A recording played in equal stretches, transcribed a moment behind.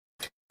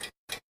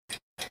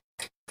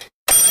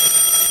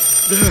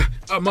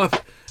I'm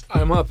up.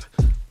 I'm up.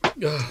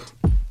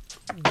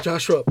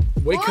 Joshua,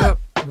 wake up.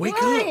 Wake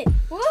up.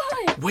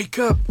 What? Wake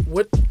up.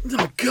 What?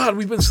 Oh, God,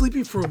 we've been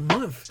sleeping for a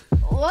month.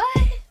 What?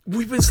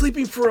 We've been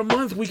sleeping for a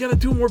month. We got to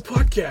do more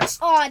podcasts.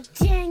 Oh,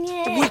 dang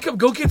it. Wake up.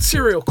 Go get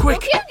cereal. Quick.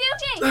 Okay.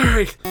 All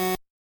right.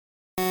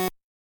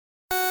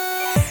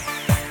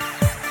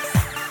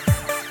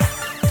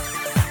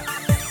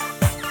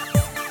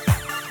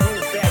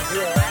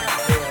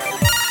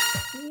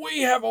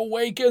 We have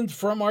awakened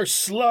from our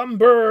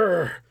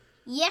slumber.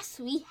 Yes,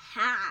 we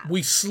have.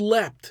 We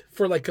slept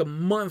for like a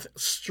month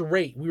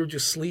straight. We were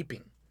just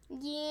sleeping.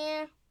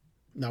 Yeah.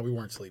 No, we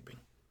weren't sleeping.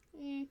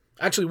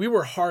 Actually, we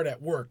were hard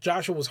at work.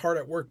 Joshua was hard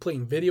at work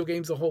playing video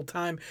games the whole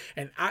time.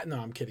 And no,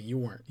 I'm kidding. You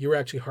weren't. You were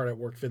actually hard at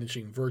work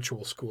finishing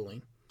virtual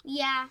schooling.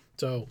 Yeah.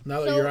 So now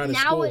that you're out of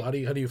school, how do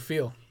you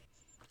feel?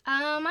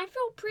 I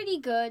feel pretty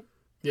good.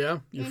 Yeah?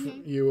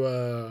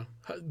 Do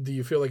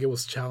you feel like it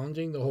was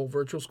challenging, the whole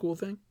virtual school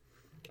thing?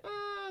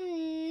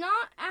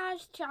 Not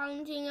as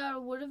challenging as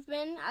it would have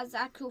been as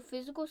actual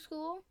physical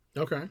school.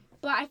 Okay.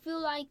 But I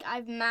feel like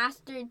I've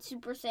mastered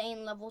Super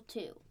Saiyan level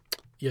 2.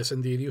 Yes,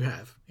 indeed you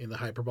have, in the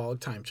hyperbolic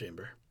time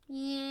chamber.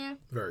 Yeah.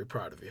 Very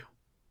proud of you.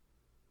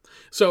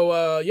 So,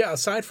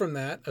 aside from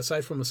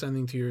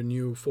ascending to your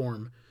new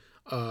form,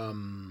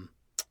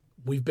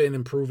 we've been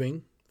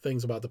improving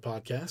things about the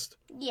podcast.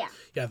 Yeah.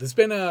 Yeah, there's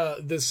been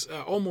this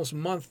almost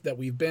month that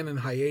we've been in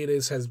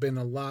hiatus has been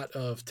a lot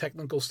of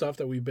technical stuff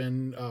that we've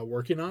been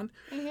working on.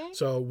 Mm-hmm.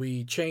 So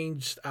we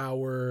changed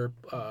our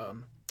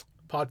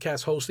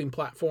podcast hosting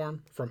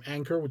platform from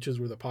Anchor, which is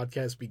where the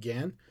podcast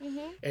began.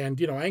 Mm-hmm.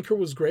 And, Anchor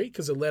was great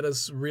because it let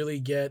us really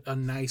get a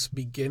nice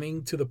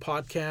beginning to the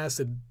podcast.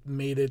 It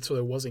made it so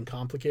it wasn't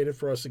complicated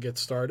for us to get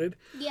started.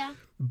 Yeah.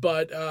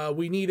 But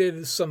we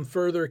needed some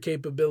further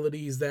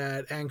capabilities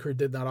that Anchor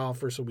did not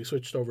offer, so we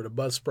switched over to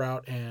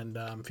Buzzsprout, and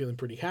I'm feeling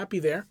pretty happy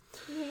there.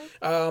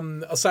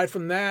 Mm-hmm. Aside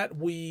from that,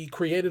 we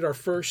created our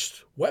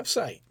first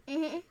website.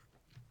 Mm-hmm.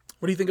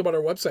 What do you think about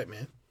our website,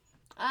 man?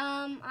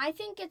 I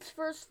think its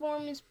first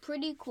form is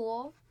pretty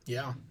cool.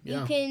 Yeah.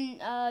 You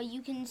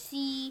can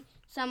see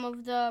some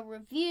of the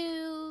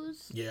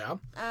reviews. Yeah.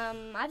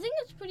 I think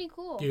it's pretty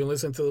cool. You can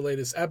listen to the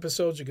latest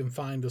episodes. You can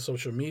find the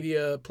social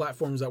media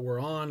platforms that we're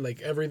on.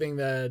 Like everything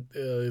that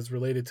is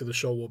related to the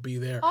show will be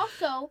there.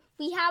 Also,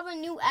 we have a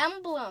new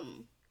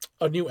emblem.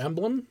 A new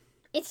emblem?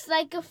 It's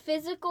like a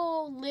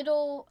physical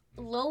little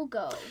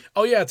logo.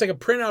 Oh, yeah. It's like a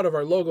printout of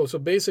our logo. So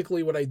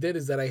basically what I did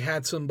is that I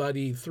had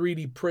somebody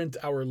 3D print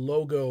our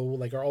logo,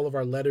 like all of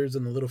our letters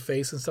and the little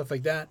face and stuff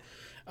like that.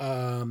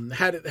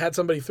 Had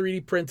somebody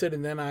 3D printed,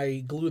 and then I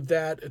glued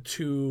that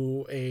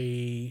to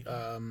a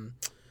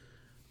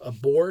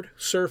board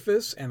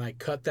surface, and I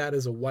cut that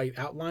as a white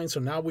outline. So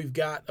now we've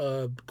got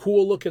a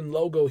cool looking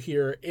logo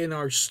here in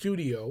our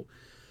studio,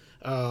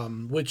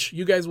 which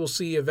you guys will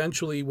see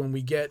eventually when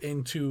we get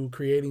into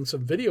creating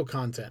some video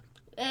content.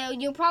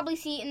 You'll probably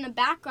see it in the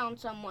background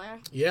somewhere.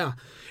 Yeah.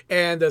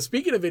 And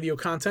speaking of video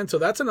content, so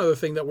that's another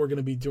thing that we're going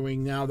to be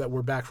doing now that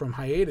we're back from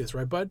hiatus,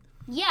 right, bud?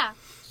 Yeah.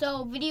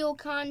 So video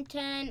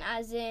content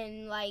as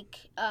in like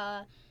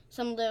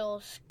some little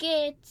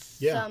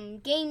skits, some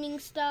gaming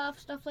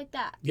stuff like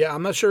that. Yeah,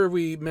 I'm not sure if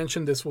we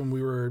mentioned this when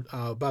we were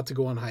about to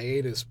go on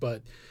hiatus,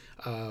 but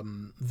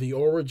the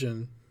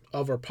origin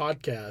of our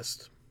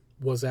podcast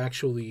was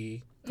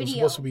actually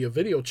supposed to be a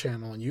video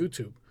channel on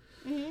YouTube.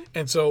 Mm-hmm.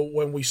 And so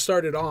when we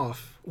started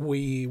off,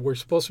 we were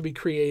supposed to be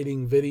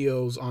creating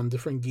videos on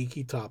different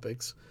geeky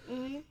topics,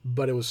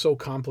 but it was so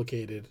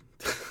complicated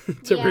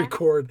to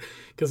record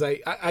because I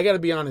got to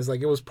be honest,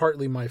 like it was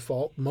partly my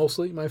fault,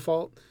 mostly my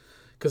fault,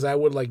 because I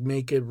would like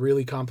make it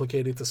really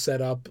complicated to set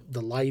up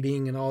the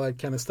lighting and all that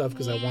kind of stuff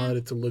because I wanted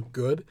it to look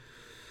good.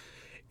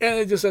 And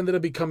it just ended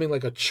up becoming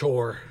like a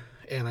chore,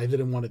 and I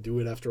didn't want to do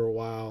it after a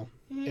while.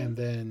 And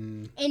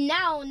then... And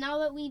now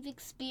that we've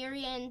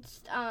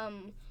experienced...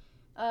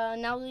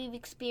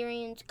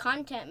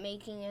 content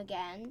making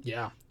again.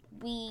 Yeah.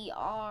 We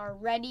are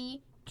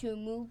ready to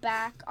move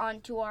back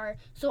onto our...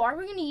 So are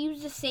we going to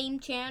use the same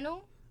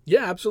channel?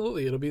 Yeah,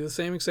 absolutely. It'll be the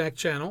same exact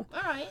channel.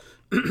 All right.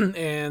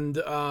 And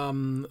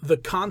the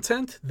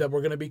content that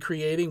we're going to be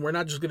creating, we're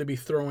not just going to be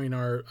throwing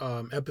our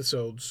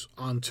episodes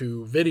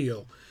onto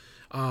video.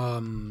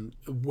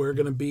 We're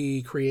going to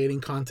be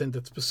creating content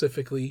that's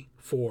specifically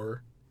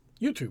for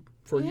YouTube,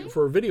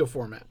 for video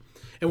format.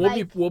 And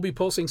we'll be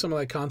posting some of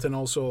that content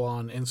also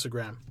on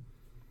Instagram.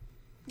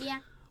 Yeah.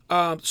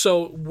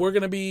 So we're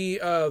going to be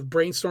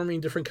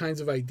brainstorming different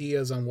kinds of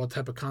ideas on what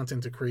type of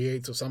content to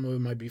create. So some of it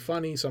might be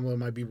funny, some of it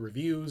might be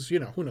reviews.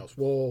 Who knows?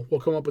 We'll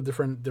come up with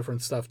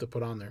different stuff to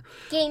put on there.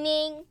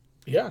 Gaming.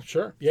 Yeah,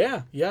 sure.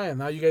 Yeah. And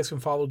now you guys can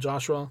follow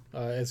Joshua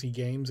as he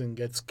games and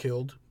gets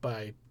killed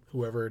by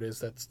whoever it is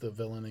that's the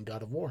villain in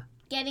God of War.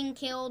 Getting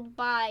killed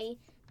by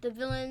the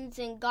villains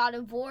in God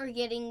of War,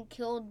 getting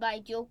killed by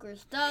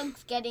Joker's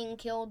thugs, getting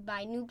killed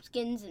by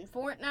noobskins in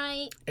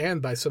Fortnite.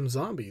 And by some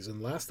zombies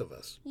in Last of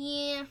Us.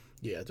 Yeah.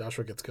 Yeah,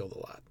 Joshua gets killed a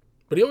lot.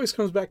 But he always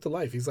comes back to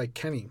life. He's like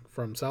Kenny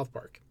from South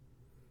Park.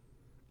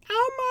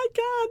 Oh my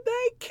God,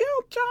 they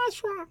killed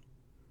Joshua.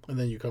 And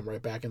then you come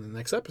right back in the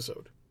next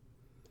episode.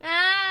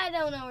 I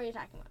don't know what you're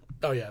talking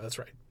about. Oh, yeah, that's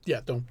right.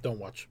 Yeah, don't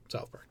watch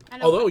South Park.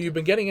 Although, you've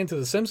been getting into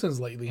The Simpsons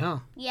lately, huh?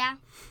 Yeah.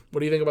 What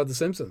do you think about The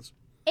Simpsons?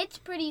 It's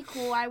pretty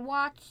cool. I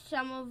watched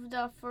some of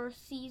the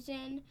first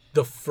season.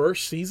 The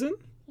first season?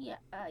 Yeah.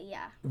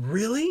 Yeah.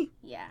 Really?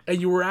 Yeah. And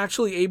you were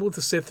actually able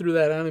to sit through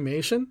that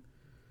animation?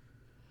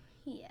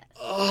 Yes.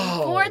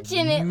 Oh,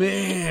 Unfortunately.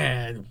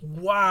 Man.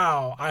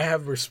 Wow. I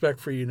have respect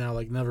for you now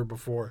like never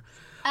before.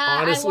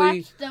 Honestly. I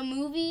watched the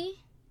movie.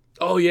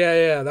 Oh,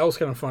 yeah. That was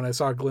kind of fun. I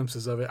saw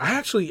glimpses of it.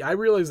 I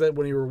realized that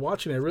when you were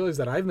watching it, I realized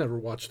that I've never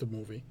watched the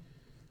movie.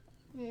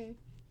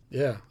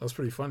 Yeah, that was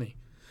pretty funny.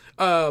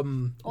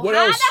 What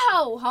else?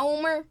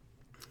 Homer.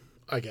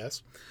 I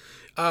guess.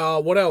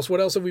 What else? What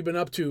else have we been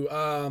up to?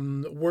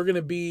 We're going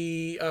to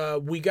be,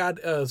 we got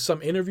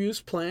some interviews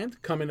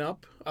planned coming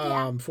up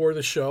for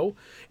the show.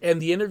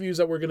 And the interviews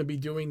that we're going to be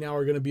doing now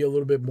are going to be a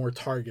little bit more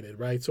targeted,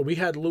 right? So we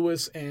had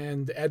Lewis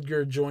and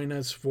Edgar join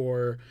us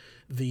for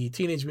the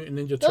Teenage Mutant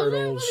Ninja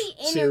Turtles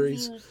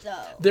series.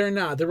 Though. They're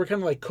not. They were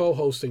kind of like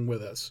co-hosting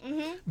with us.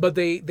 Mm-hmm. But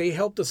they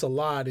helped us a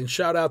lot. And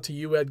shout out to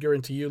you, Edgar,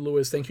 and to you,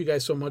 Lewis. Thank you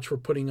guys so much for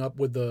putting up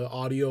with the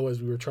audio as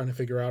we were trying to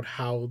figure out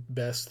how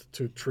best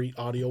to treat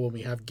audio when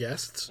we have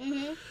guests.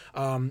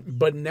 Mm-hmm.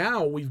 But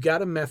now we've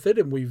got a method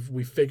and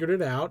we've figured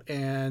it out.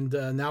 And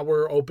now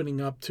we're opening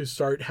up to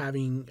start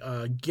having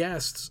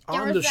guests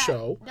on the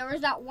show. There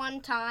was that one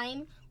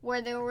time where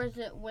there was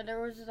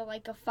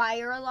like a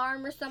fire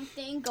alarm or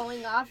something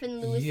going off in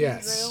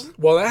Lewis's room.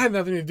 Well, that had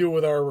nothing to do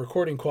with our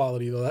recording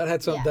quality, though. That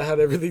had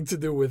everything to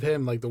do with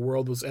him. Like the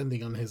world was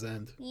ending on his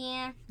end.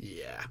 Yeah.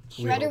 Yeah.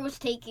 Shredder was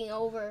taking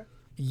over.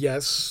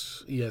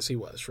 Yes, he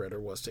was. Shredder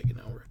was taking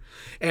over.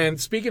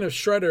 And speaking of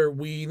Shredder,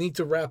 we need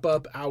to wrap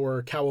up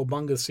our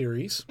Cowabunga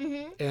series,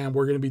 and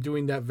we're going to be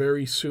doing that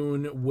very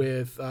soon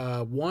with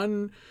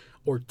one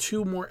or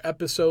two more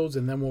episodes,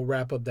 and then we'll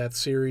wrap up that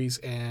series.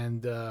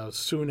 And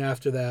soon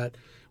after that,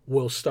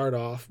 we'll start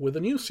off with a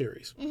new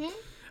series.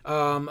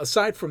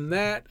 Aside from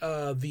that,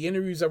 the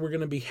interviews that we're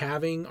going to be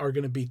having are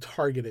going to be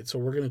targeted. So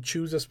we're going to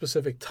choose a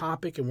specific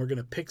topic, and we're going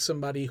to pick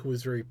somebody who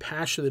is very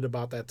passionate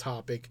about that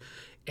topic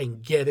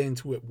and get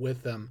into it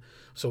with them.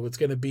 So it's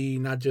going to be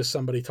not just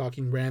somebody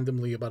talking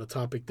randomly about a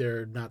topic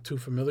they're not too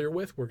familiar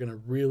with. We're going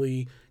to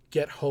really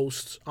get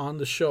hosts on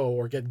the show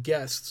or get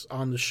guests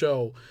on the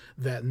show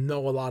that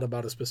know a lot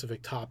about a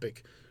specific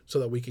topic so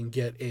that we can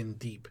get in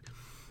deep.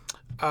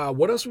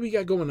 What else have we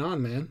got going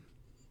on, man?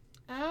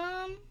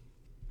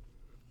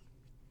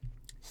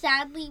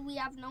 Sadly, we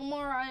have no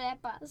more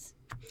arepas.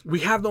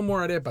 We have no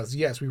more arepas.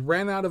 Yes, we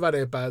ran out of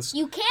arepas.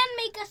 You can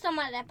make us some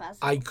arepas.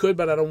 I could,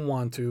 but I don't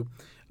want to.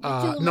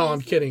 No,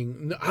 I'm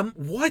kidding. No,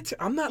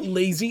 I'm not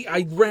lazy.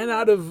 I ran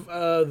out of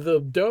the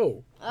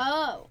dough.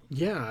 Oh.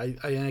 Yeah,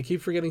 I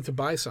keep forgetting to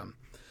buy some.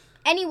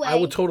 Anyway. I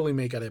would totally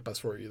make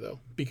arepas for you, though,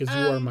 because you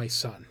are my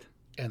son,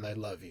 and I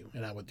love you,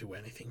 and I would do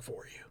anything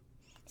for you.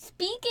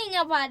 Speaking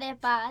of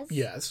arepas.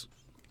 Yes.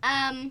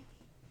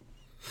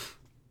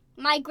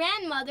 My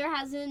grandmother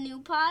has a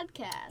new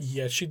podcast.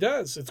 Yes, she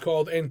does. It's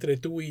called Entre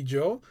Tú y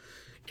Yo.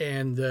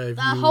 And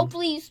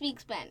hopefully you speak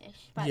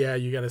Spanish. Yeah,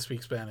 you got to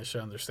speak Spanish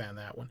to understand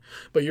that one.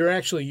 But you're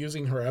actually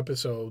using her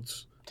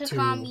episodes to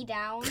calm me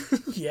down.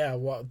 Yeah,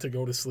 to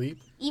go to sleep.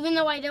 Even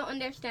though I don't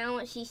understand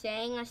what she's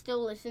saying, I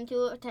still listen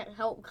to it to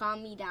help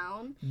calm me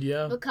down.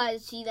 Yeah.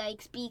 Because she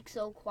speaks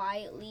so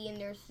quietly and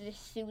there's this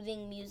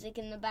soothing music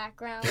in the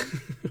background.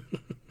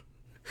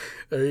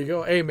 There you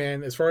go. Hey,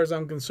 man, as far as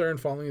I'm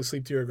concerned, falling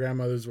asleep to your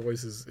grandmother's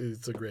voice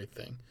is a great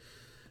thing.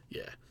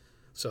 Yeah.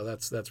 So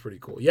that's pretty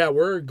cool. Yeah,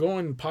 we're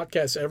going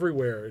podcasts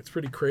everywhere. It's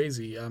pretty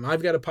crazy.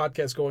 I've got a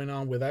podcast going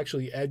on with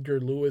actually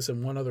Edgar, Lewis,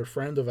 and one other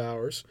friend of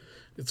ours.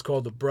 It's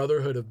called The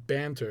Brotherhood of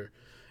Banter.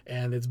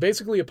 And it's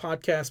basically a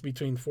podcast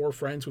between four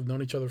friends who've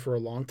known each other for a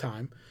long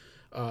time.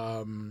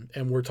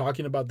 And we're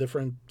talking about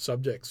different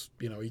subjects.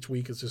 You know, each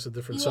week is just a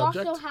different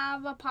subject. You also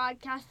have a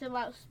podcast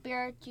about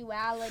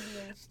spirituality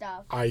and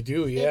stuff. I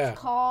do, yeah. It's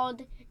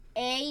called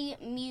A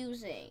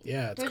Musing.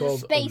 Yeah, it's There's called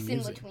a space Amusing.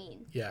 in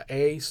between. Yeah,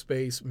 A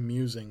space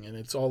musing. And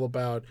it's all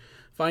about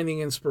finding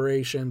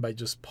inspiration by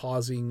just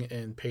pausing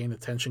and paying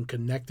attention,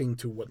 connecting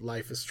to what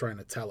life is trying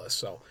to tell us.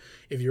 So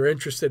if you're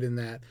interested in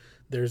that,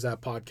 there's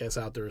that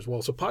podcast out there as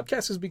well. So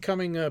podcast is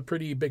becoming a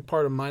pretty big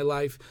part of my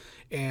life.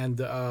 And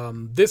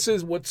this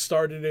is what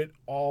started it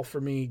all for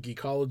me,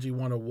 Geekology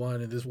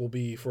 101. And this will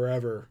be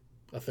forever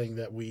a thing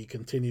that we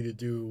continue to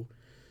do.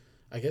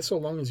 I guess so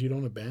long as you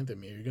don't abandon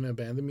me. Are you going to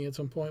abandon me at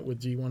some point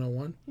with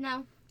G101?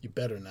 No. You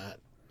better not.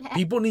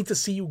 People need to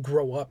see you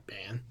grow up,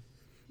 man.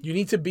 You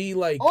need to be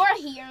like... Or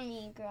hear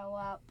me grow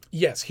up.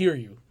 Yes, hear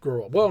you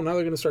grow up. Well, now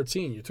they're going to start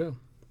seeing you, too.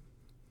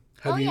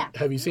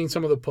 Have you seen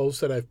some of the posts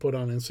that I've put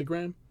on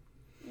Instagram?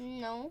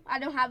 No, I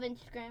don't have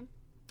Instagram.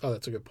 Oh,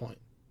 that's a good point.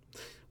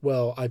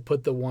 Well, I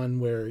put the one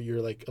where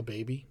you're like a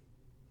baby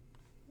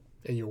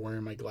and you're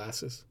wearing my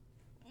glasses.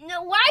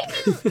 No, why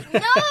do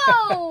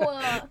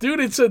no?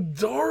 Dude, it's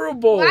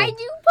adorable. Why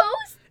do you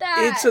post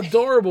that? It's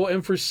adorable.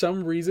 And for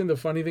some reason, the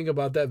funny thing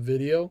about that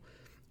video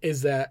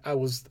is that I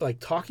was like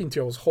talking to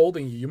you. I was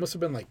holding you. You must have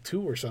been like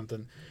 2 or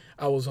something.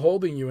 I was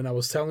holding you and I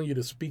was telling you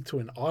to speak to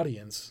an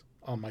audience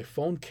on my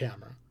phone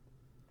camera.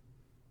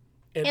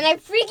 And I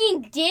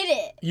freaking did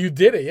it. You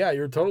did it, yeah.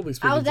 You're totally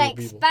speaking to people. I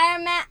was like,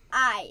 Spider-Man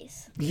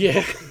eyes.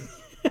 Yeah.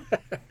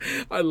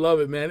 I love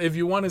it, man. If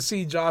you want to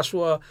see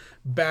Joshua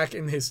back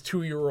in his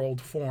 2-year-old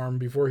form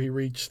before he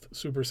reached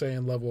Super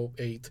Saiyan level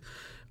 8,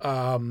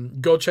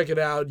 go check it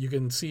out. You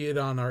can see it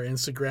on our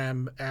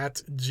Instagram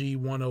at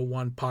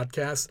G101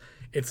 Podcast.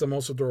 It's the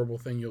most adorable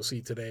thing you'll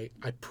see today.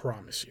 I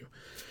promise you.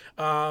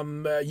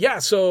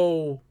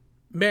 So...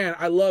 man,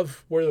 I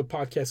love where the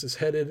podcast is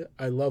headed.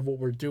 I love what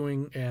we're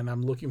doing, and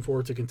I'm looking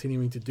forward to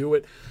continuing to do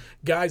it.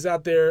 Guys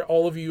out there,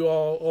 all of you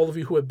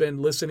who have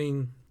been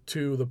listening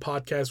to the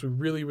podcast, we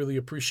really, really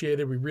appreciate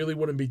it. We really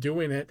wouldn't be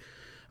doing it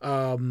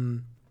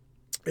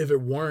if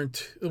it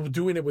weren't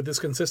doing it with this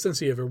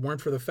consistency, if it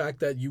weren't for the fact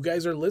that you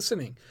guys are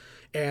listening.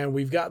 And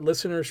we've got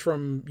listeners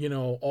from,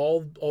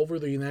 all over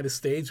the United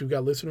States. We've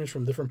got listeners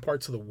from different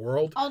parts of the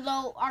world.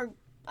 Although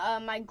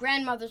my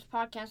grandmother's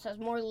podcast has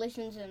more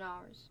listens than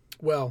ours.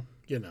 Well,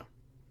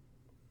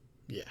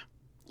 yeah.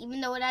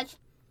 Even though it has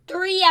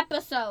 3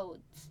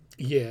 episodes.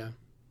 Yeah.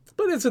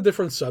 But it's a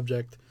different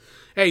subject.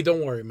 Hey,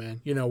 don't worry,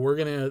 man.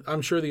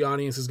 I'm sure the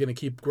audience is going to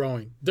keep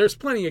growing. There's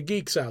plenty of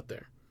geeks out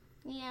there.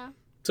 Yeah.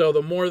 So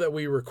the more that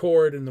we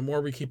record and the more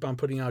we keep on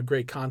putting out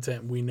great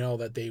content, we know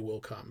that they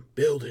will come.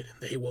 Build it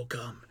and they will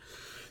come.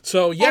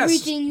 So, yes.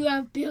 Everything you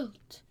have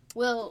built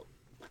will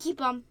keep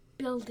on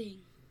building.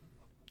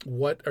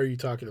 What are you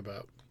talking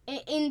about?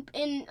 In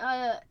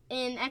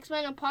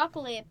X-Men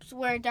Apocalypse,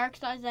 where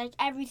Darkseid's like,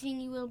 everything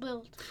you will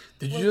build.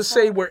 Did you just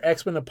say where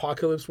X-Men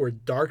Apocalypse, where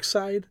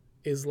Darkseid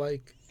is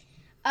like?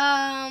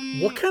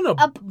 What kind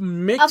of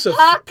mix of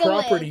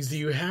properties do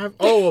you have?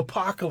 Oh,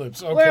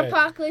 Apocalypse. Okay. Where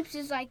Apocalypse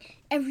is like,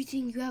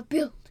 everything you have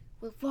built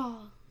will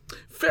fall.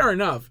 Fair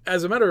enough.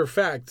 As a matter of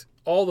fact,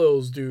 all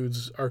those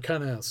dudes are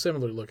kind of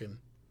similar looking.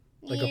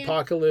 Like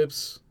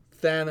Apocalypse,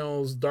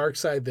 Thanos,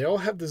 Darkseid, they all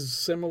have this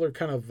similar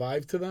kind of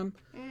vibe to them.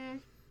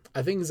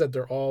 I think is that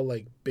they're all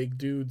like big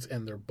dudes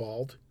and they're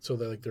bald, so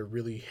they're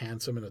really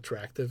handsome and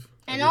attractive.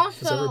 And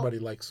also, everybody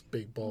likes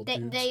big bald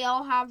dudes. They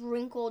all have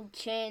wrinkled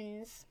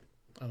chins.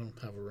 I don't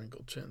have a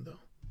wrinkled chin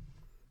though.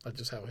 I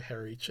just have a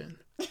hairy chin.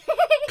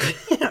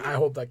 I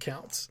hope that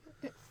counts.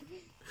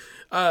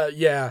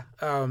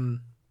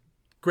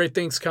 Great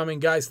things coming,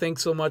 guys.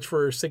 Thanks so much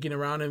for sticking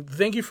around. And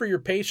thank you for your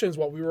patience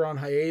while we were on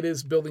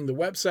hiatus, building the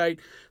website,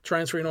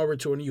 transferring over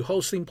to a new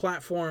hosting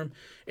platform,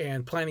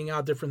 and planning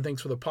out different things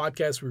for the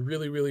podcast. We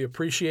really, really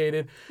appreciate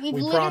it. We've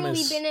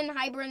literally been in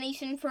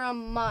hibernation for a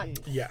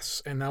month.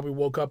 Yes, and now we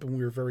woke up and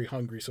we were very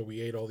hungry, so we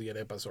ate all the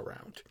arepas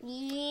around.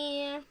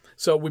 Yeah.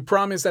 So we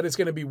promise that it's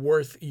going to be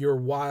worth your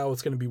while.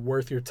 It's going to be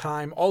worth your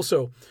time.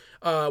 Also,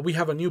 we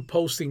have a new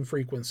posting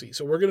frequency.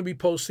 So we're going to be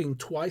posting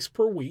twice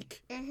per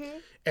week. Mm-hmm.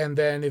 And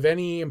then if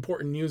any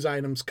important news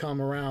items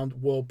come around,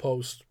 we'll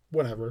post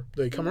whenever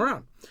they come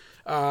around.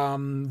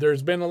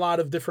 There's been a lot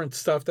of different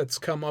stuff that's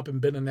come up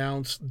and been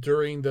announced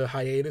during the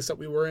hiatus that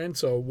we were in.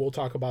 So we'll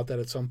talk about that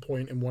at some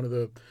point in one of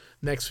the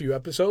next few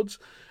episodes.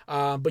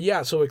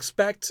 So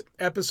expect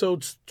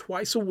episodes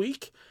twice a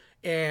week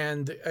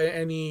and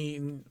any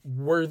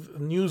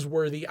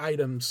newsworthy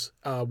items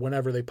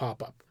whenever they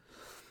pop up.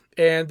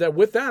 And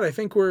with that, I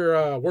think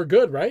we're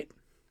good, right?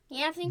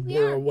 Yeah, I think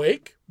we're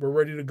awake. We're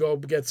ready to go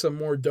get some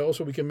more dough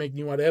so we can make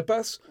new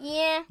arepas.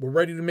 Yeah. We're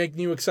ready to make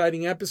new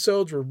exciting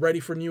episodes. We're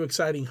ready for new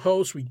exciting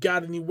hosts. We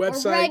got a new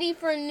website. We're ready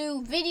for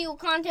new video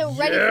content. We're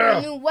ready for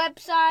a new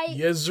website.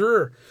 Yes,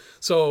 sir.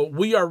 So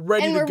we are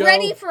ready to go. And we're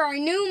ready for our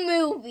new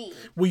movie.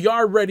 We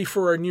are ready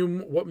for our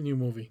what new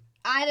movie?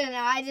 I don't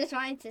know. I just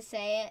wanted to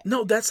say it.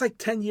 No, that's like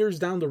 10 years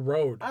down the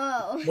road.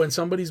 Oh. When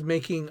somebody's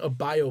making a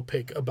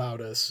biopic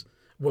about us.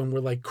 When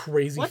we're like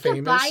crazy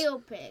famous. What's a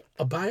biopic?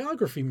 A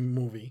biography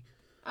movie.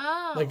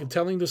 Oh. Like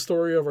telling the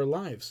story of our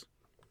lives.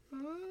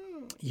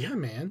 Oh. Yeah,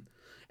 man.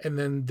 And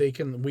then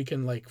we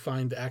can like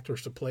find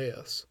actors to play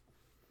us.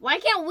 Why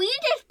can't we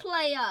just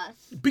play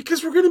us?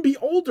 Because we're going to be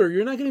older.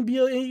 You're not going to be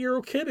an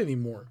 8-year-old kid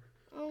anymore.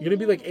 Oh, you're going to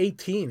be like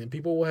 18 and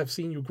people will have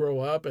seen you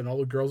grow up and all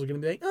the girls are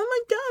going to be like, oh my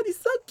God, he's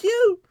so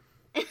cute.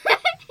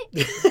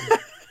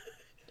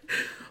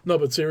 No,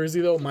 but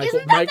seriously though,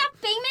 Isn't that that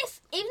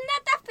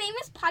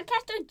famous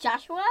podcaster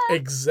Joshua?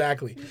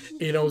 Exactly.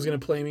 You know who's going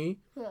to play me?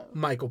 Who?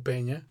 Michael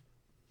Pena.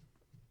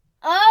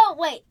 Oh,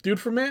 wait. Dude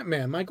from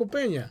Ant-Man, Michael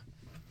Pena.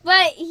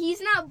 But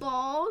he's not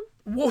bald.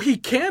 Well, he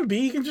can be.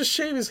 He can just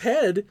shave his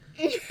head.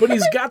 But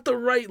he's got the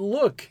right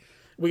look.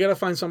 We got to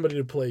find somebody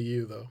to play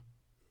you, though.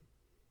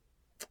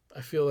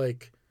 I feel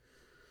like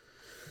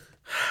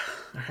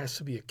there has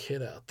to be a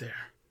kid out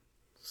there.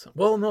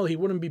 Well, no, he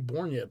wouldn't be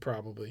born yet,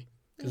 probably.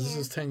 Because this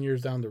is 10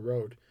 years down the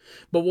road.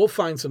 But we'll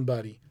find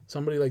somebody.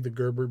 Somebody like the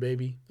Gerber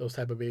baby. Those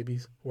type of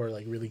babies who are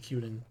like really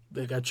cute and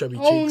they got chubby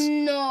cheeks. Oh,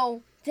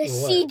 no. The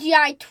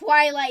CGI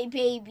Twilight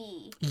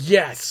baby.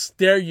 Yes.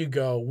 There you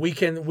go. We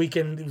can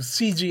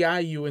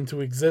CGI you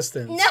into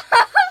existence.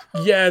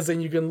 No. Yes,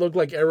 and you can look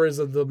like errors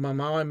of the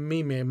Mime.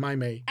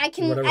 I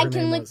can look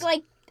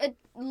like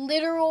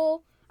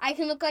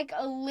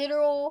a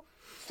literal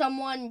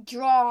someone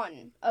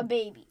drawn a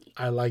baby.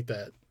 I like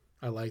that.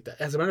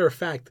 As a matter of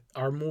fact,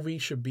 our movie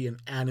should be an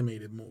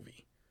animated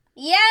movie.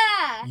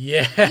 Yeah.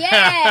 Yeah.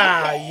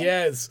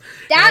 Yes.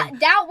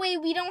 That way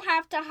we don't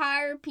have to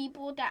hire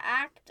people to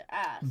act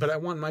us. But I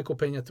want Michael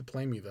Peña to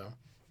play me, though.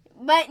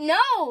 But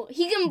no,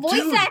 he can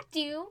voice act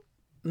you.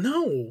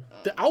 No,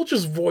 I'll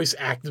just voice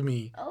act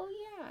me. Oh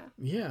yeah.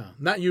 Yeah,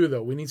 not you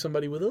though. We need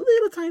somebody with a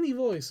little tiny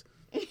voice,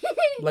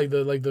 like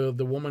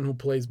the woman who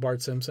plays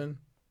Bart Simpson.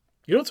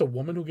 You know, it's a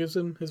woman who gives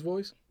him his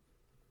voice.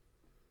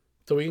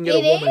 So we can get a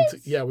woman.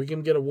 We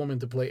can get a woman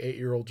to play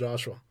 8-year-old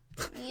Joshua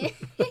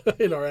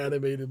in our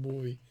animated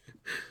movie.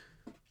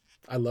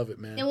 I love it,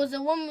 man. It was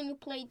a woman who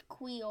played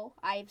Quill.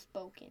 I've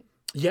spoken.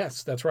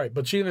 Yes, that's right.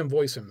 But she didn't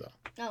voice him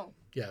though. Oh.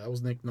 Yeah, that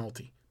was Nick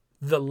Nolte,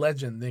 the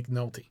legend Nick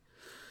Nolte.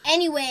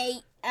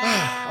 Anyway.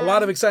 A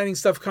lot of exciting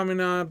stuff coming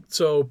up.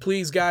 So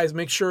please, guys,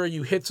 make sure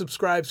you hit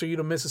subscribe so you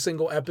don't miss a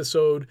single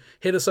episode.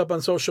 Hit us up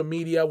on social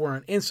media. We're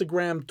on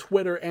Instagram,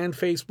 Twitter, and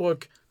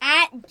Facebook.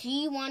 At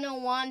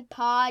G101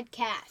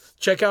 Podcast.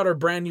 Check out our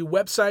brand new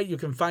website. You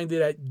can find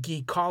it at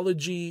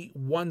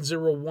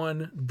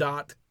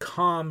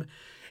geekology101.com.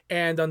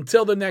 And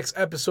until the next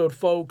episode,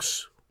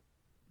 folks,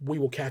 we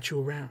will catch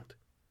you around.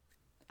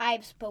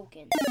 I've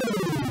spoken.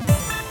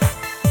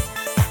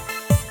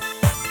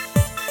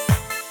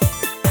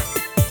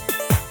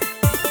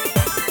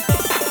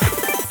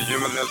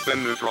 Human has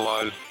been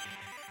neutralized.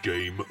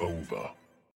 Game over.